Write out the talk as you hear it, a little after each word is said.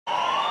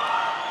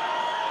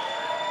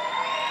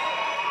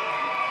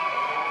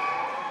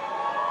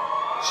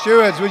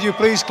Stewards, would you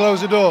please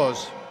close the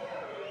doors?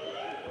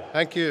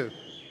 Thank you.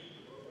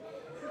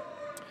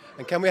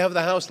 And can we have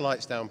the house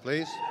lights down,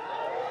 please?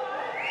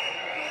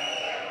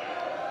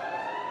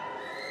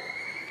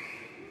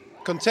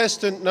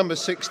 Contestant number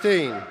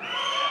 16,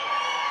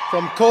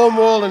 from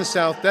Cornwall and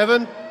South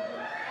Devon,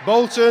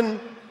 Bolton,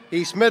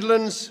 East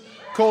Midlands,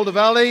 Calder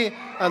Valley,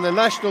 and the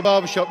National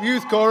Barbershop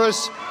Youth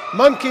Chorus,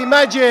 Monkey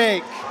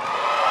Magic.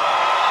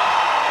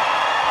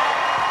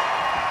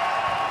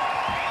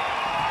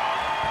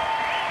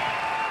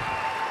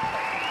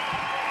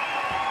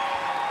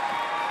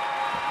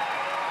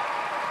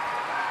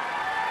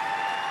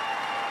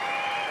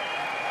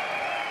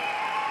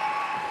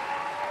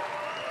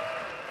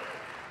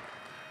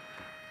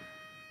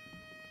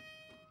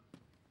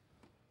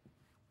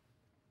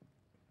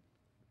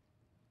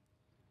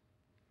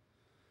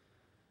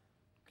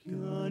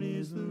 Gone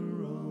is the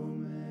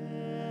romance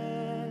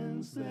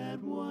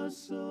that was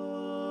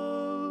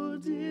so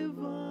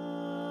divine.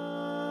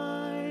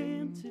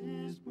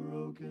 'Tis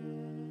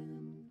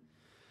broken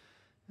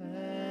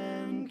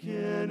and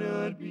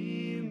cannot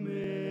be mended.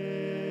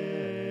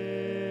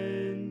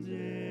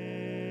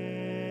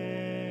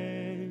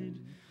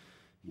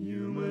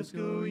 You must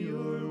go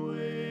your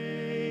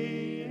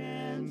way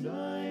and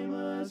I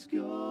must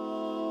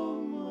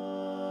go mine.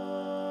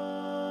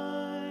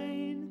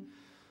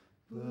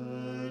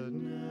 But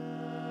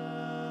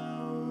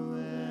now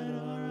that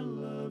our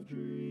love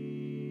dreams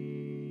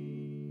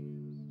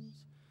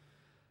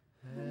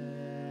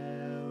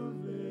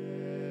have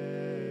ended,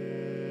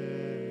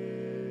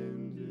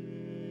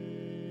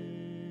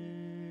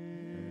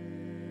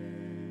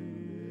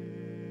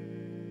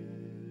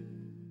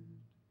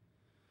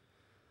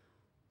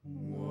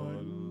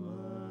 what'll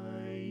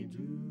I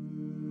do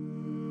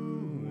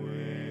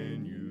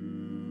when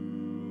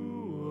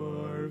you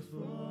are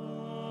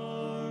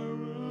far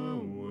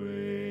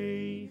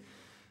away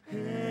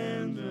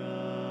and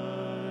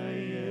I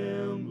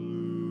am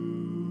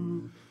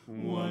blue?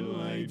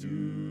 What'll I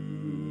do?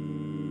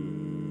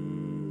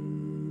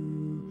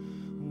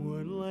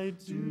 What'll I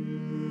do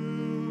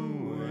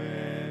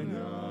when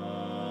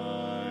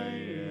I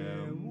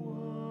am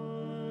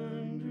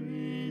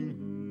wondering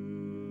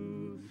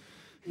who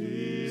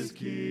is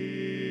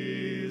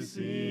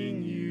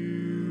kissing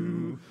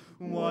you?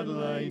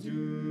 What'll I do?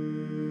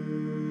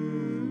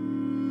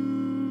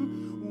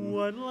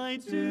 What'll I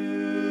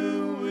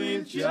do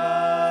with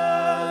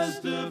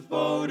just a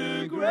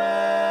photograph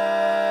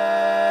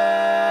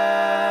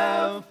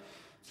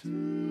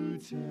to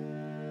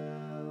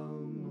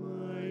tell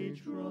my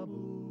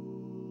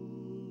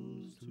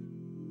troubles to?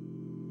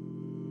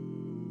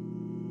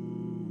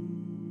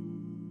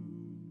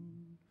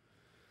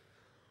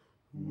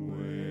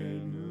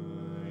 When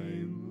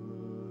I'm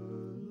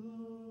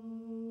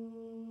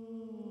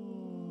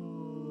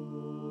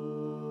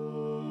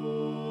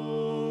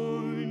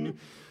alone,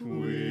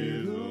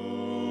 with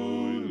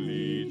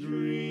only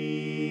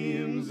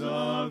dreams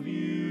of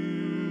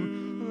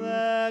you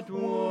that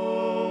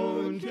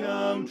won't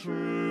come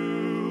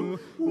true,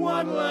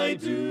 what'll I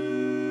do?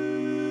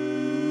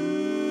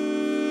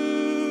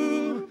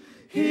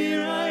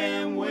 Here I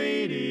am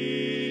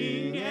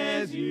waiting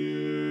as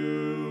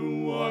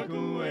you walk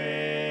away.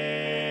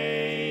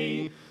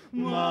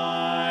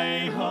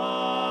 My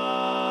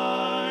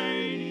heart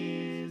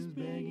is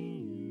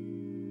begging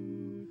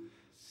you,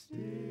 stay,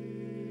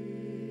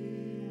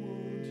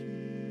 won't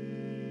you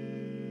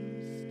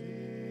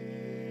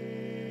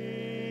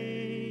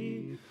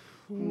stay?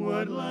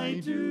 What'll I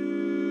do?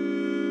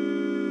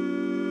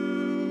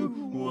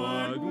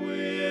 What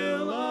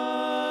will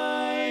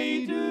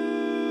I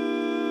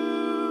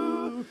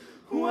do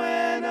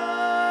when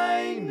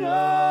I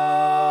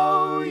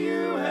know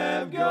you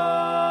have gone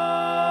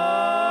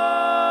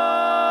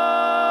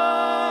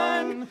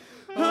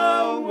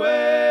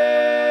away?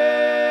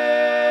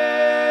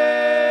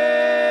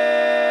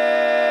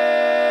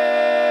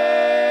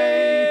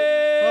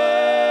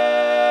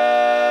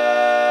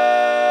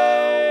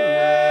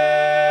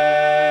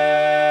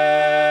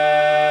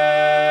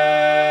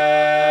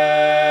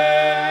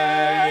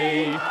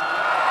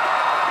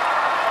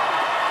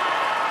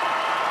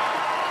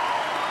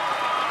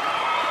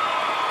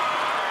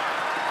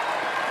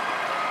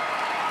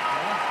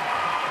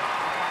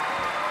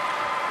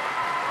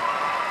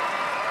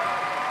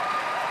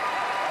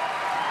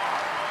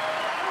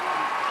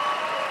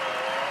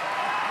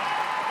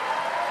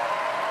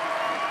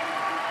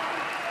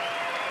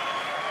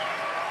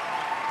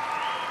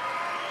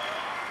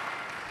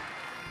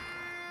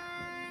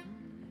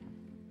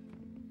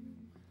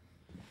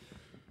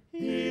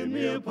 In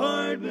the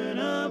apartment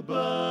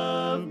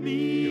above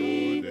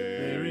me, oh,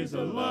 there is a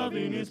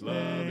lovingness, but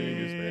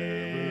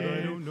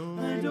I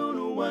don't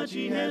know what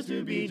she has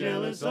to be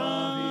jealous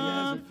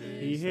of.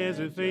 He has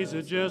a face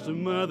that just a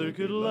mother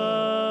could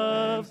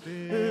love.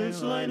 And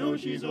so I know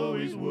she's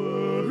always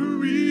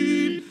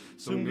worried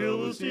some girl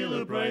will steal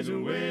a prize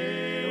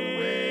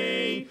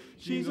away.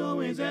 She's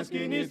always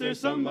asking, is there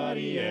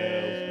somebody else?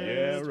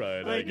 Yeah,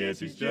 right. I guess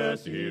he's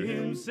just to hear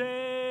him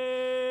say.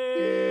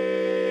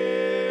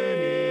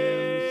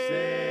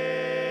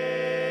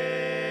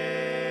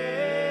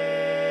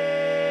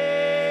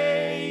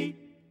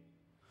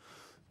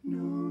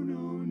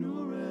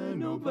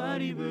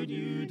 nobody but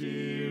you,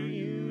 dear.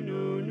 You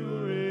know,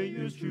 Nora,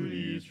 yours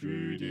truly is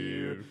true,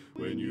 dear.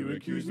 When you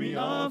accuse me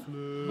of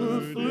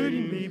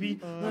flirting, baby,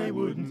 I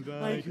wouldn't,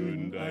 I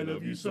couldn't, I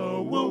love you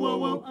so. Whoa, whoa,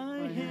 whoa,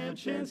 I have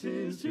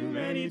chances too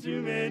many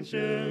to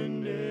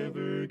mention.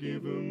 Never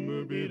give 'em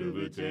a bit of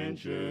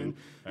attention.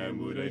 And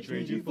would I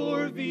trade you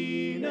for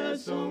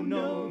Venus? Oh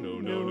no, no,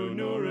 no, no,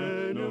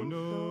 Nora, no,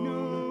 no,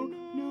 no,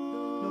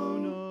 no, no,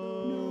 no,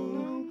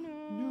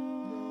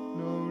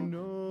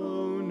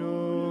 no,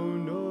 no,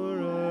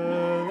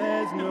 Nora.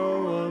 There's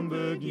no one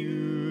but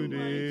you,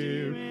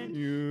 dear.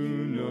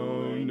 You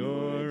know,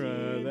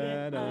 Nora,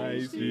 that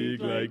I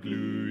stick like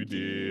glue,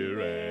 dear.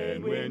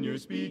 And when you're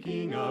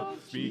speaking of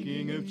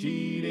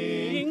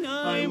cheating,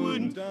 I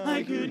wouldn't,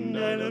 I couldn't,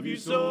 I love you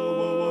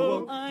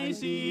so. I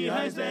see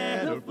eyes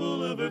that are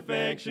full of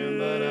affection,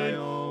 but I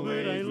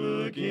always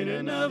look in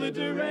another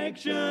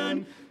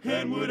direction.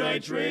 And would I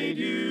trade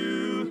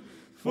you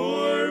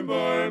for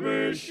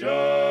barbershop?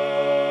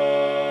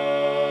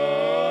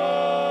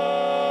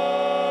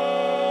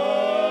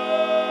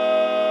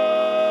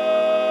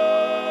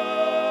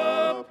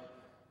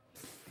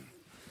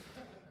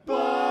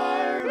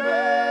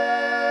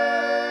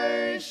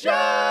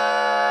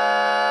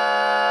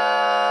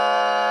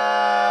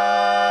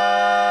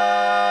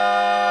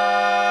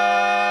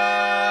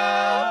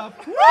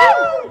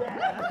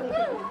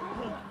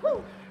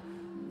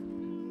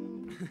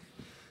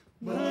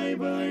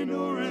 Bye-bye,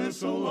 Nora,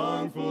 so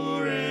long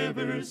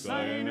forever.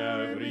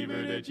 Sayonara,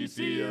 arrivederci,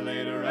 see you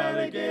later,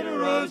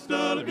 alligator,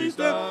 hasta la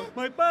vista.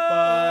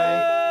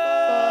 Bye-bye.